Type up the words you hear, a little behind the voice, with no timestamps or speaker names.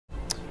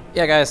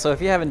Yeah, guys, so if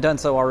you haven't done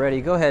so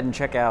already, go ahead and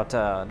check out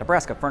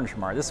Nebraska Furniture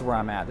Mart. This is where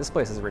I'm at. This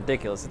place is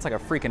ridiculous. It's like a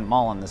freaking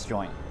mall in this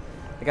joint.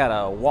 They got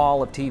a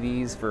wall of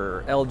TVs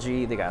for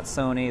LG, they got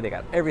Sony, they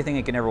got everything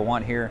you can ever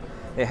want here.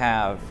 They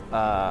have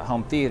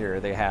home theater,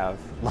 they have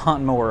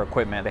lawnmower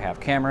equipment, they have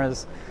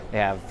cameras, they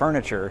have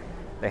furniture,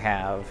 they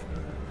have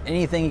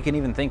anything you can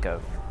even think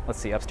of. Let's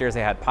see, upstairs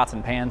they had pots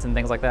and pans and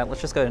things like that.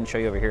 Let's just go ahead and show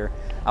you over here.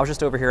 I was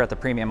just over here at the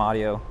Premium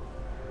Audio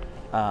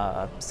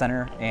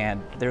Center,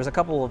 and there's a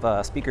couple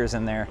of speakers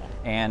in there,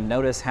 and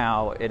notice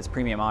how it's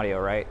premium audio,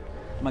 right?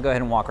 I'm gonna go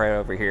ahead and walk right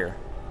over here.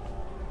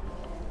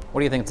 What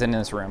do you think is in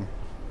this room?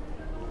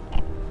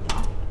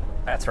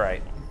 That's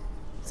right,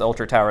 it's the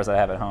Ultra Towers that I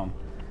have at home.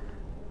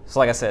 So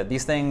like I said,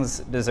 these things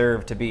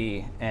deserve to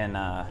be in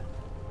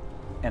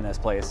this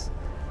place.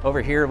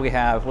 Over here we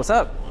have, what's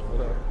up?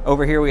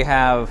 Over here we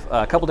have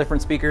a couple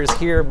different speakers.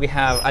 Here we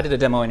have, I did a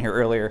demo in here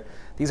earlier.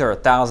 These are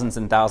thousands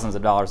and thousands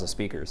of dollars of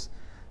speakers.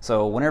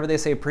 So whenever they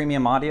say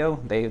premium audio,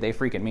 they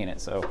freaking mean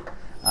it. So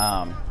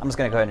I'm just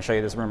gonna go ahead and show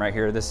you this room right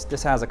here.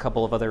 This has a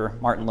couple of other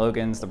Martin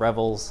Logans, the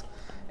Revels,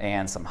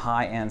 and some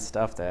high-end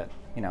stuff that,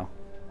 you know,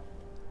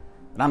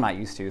 that I'm not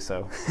used to,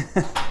 so.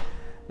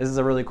 This is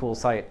a really cool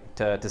site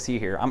to see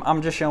here.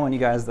 I'm just showing you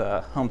guys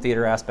the home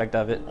theater aspect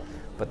of it,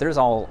 but there's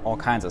all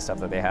kinds of stuff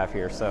that they have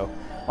here. So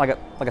like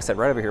I said,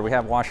 right over here, we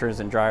have washers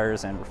and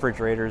dryers and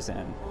refrigerators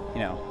and, you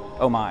know,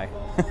 oh my.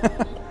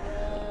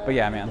 But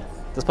yeah, man,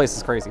 this place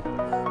is crazy.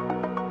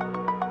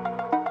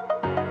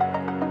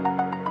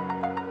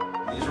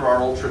 These are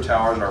our Ultra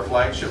Towers, our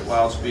flagship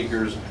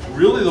loudspeakers,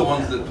 really the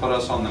ones that put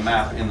us on the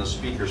map in the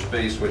speaker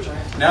space, which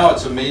now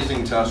it's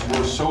amazing to us.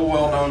 We're so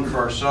well known for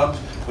our subs,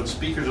 but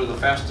speakers are the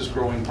fastest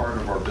growing part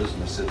of our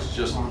business. It's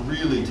just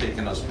really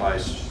taken us by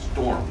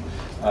storm.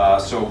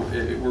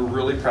 We're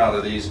really proud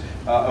of these.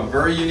 A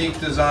very unique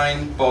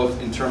design,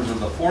 both in terms of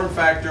the form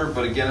factor,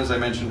 but again, as I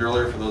mentioned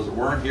earlier, for those that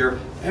weren't here,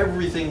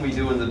 everything we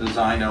do in the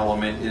design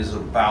element is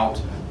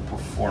about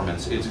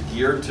performance. It's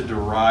geared to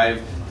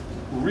derive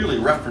really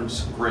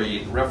reference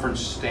grade,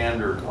 reference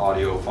standard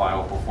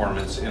audiophile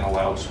performance in a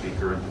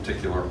loudspeaker in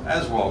particular,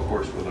 as well, of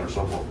course, with our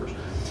subwoofers.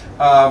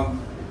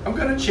 I'm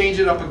going to change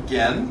it up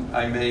again.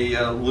 I may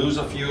lose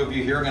a few of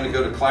you here. I'm going to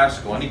go to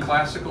classical. Any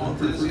classical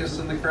enthusiasts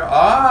in the crowd?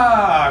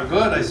 Ah,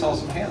 good. I saw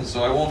some hands,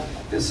 so I won't.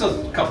 This is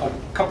a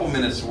couple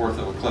minutes worth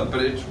of a clip,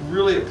 but it's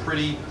really a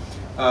pretty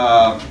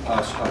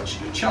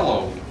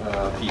cello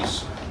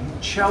piece.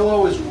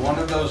 Cello is one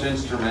of those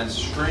instruments,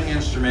 string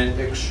instrument,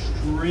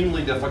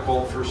 extremely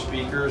difficult for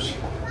speakers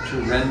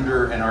to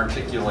render and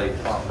articulate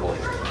properly.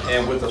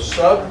 And with the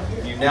sub,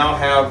 you now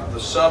have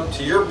the sub,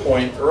 to your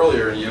point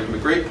earlier, and you have a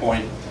great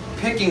point,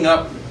 picking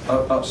up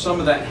some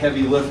of that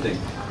heavy lifting.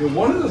 You know,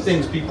 one of the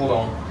things people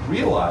don't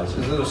realize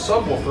is that a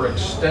subwoofer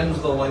extends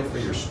the life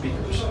of your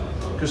speakers.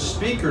 Because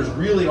speakers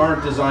really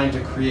aren't designed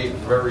to create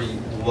very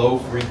low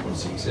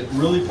frequencies. It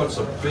really puts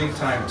a big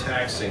time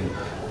taxing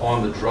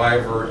on the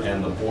driver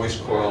and the voice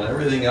coil and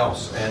everything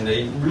else, and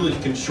they really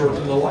can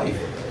shorten the life.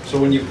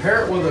 So when you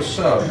pair it with a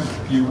sub,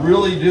 you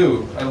really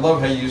do, I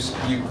love how you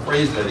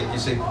phrased it, I think you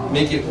say,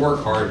 make it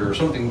work harder, or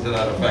something to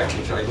that effect,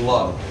 which I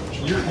love.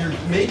 You're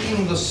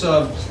making the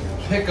sub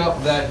pick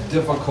up that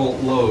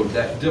difficult load,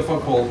 that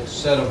difficult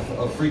set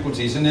of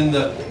frequencies. And in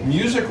the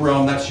music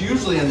realm, that's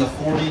usually in the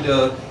 40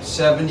 to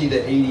 70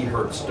 to 80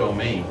 hertz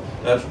domain.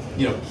 That's,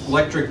 you know,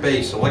 electric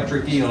bass,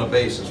 electric E on a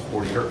bass is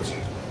 40 hertz.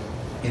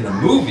 In a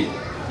movie,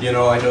 you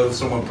know, I know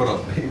someone put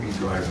up Baby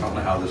Driver, I don't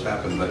know how this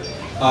happened, but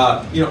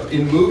you know,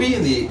 in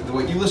movie,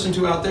 what you listen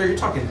to out there, you're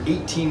talking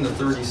 18 to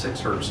 36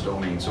 hertz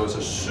domain, so it's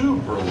a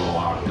super low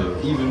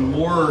octave, even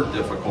more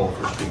difficult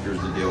for speakers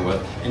to deal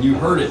with. And you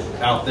heard it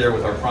out there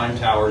with our prime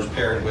towers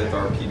paired with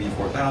our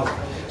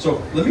PB4000.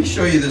 So let me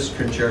show you this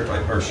concerto,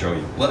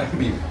 let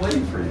me play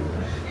for you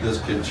this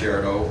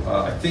concerto.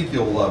 I think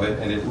you'll love it,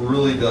 and it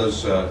really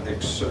does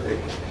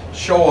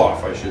show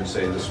off, I should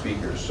say, the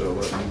speakers. So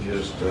let me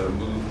just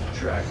move to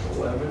track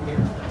 11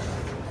 here.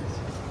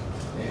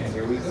 And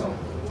here we go.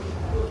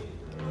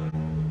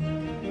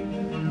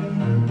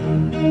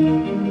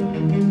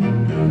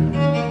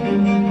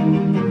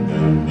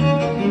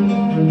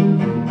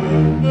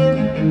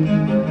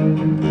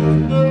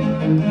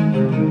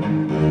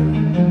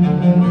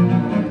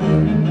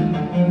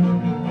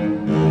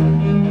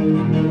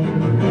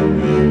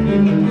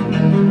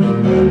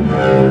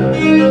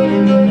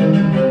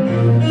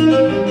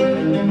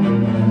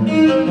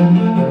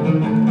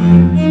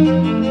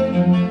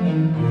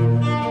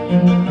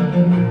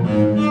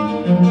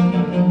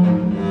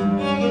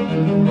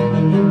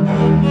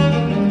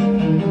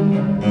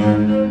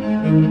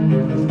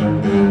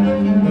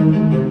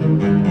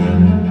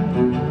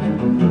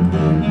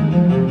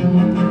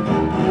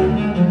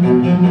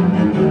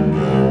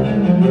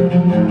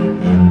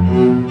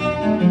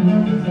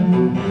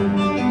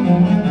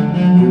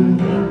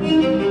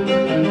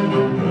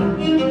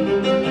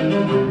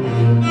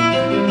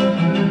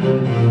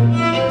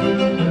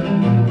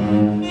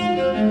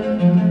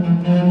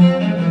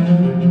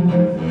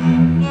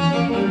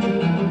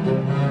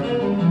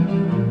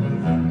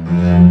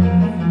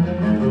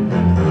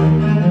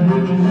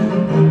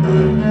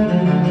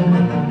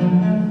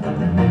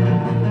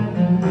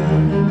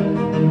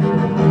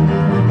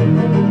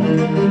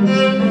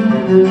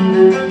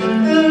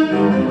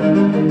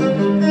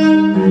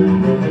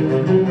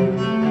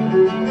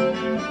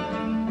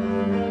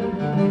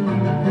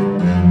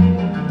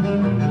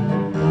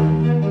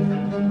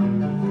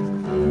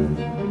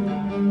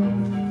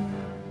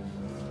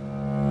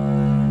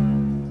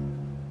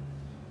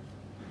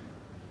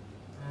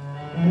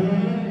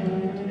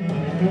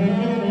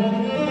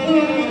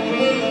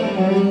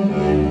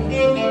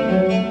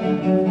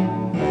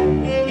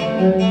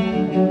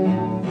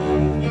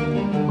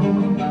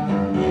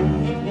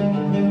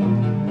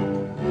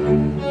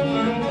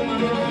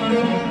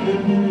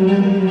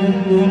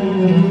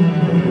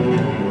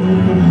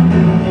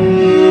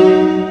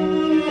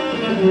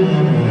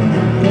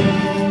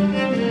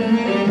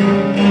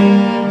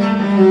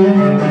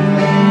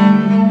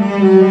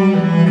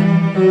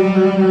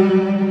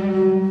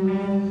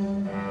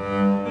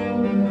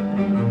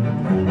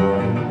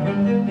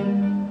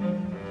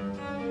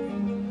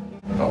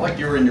 Felt like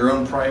you were in your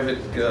own private,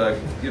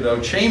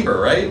 chamber,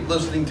 right?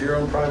 Listening to your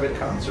own private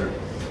concert.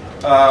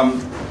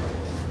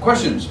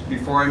 Questions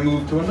before I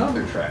move to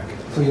another track?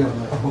 So you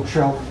have a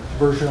bookshelf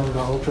version of the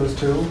Ultras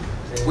too?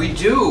 We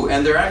do,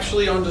 and they're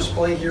actually on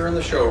display here in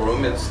the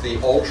showroom. It's the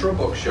Ultra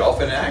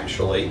Bookshelf, and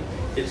actually,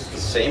 it's the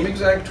same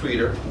exact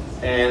tweeter,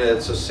 and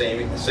it's the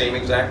same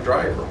exact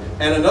driver.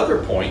 And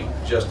another point,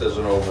 just as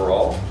an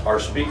overall,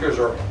 our speakers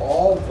are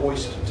all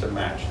voiced to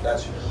match.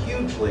 That's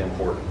hugely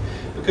important,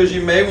 because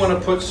you may want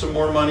to put some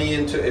more money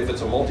into, if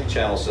it's a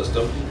multi-channel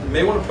system, you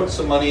may want to put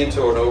some money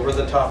into an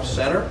over-the-top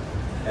center,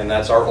 and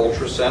that's our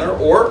Ultra Center.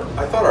 Or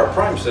I thought our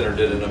Prime Center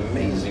did an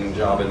amazing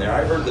job in there.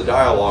 I heard the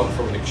dialogue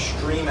from an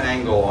extreme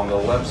angle on the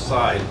left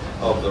side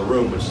of the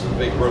room, which is a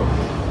big room.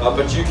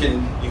 But you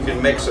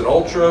can mix an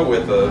Ultra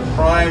with a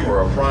Prime,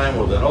 or a Prime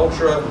with an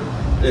Ultra.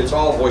 It's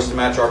all voice to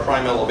match. Our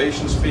Prime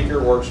Elevation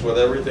speaker works with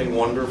everything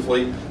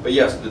wonderfully. But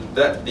yes,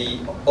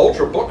 the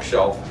Ultra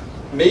Bookshelf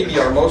may be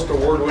our most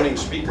award-winning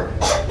speaker.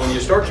 When you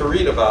start to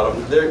read about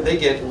them, they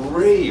get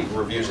rave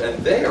reviews, and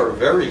they are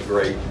very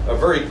great,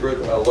 very good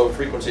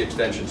low-frequency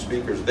extension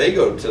speakers. They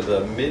go to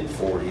the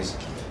mid-40s.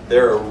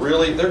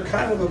 They're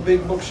kind of a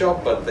big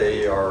bookshelf, but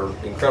they are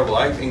incredible.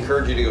 I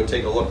encourage you to go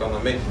take a look on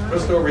them.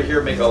 Just over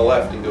here, make a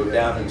left and go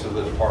down into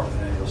the department,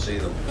 and you'll see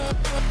them.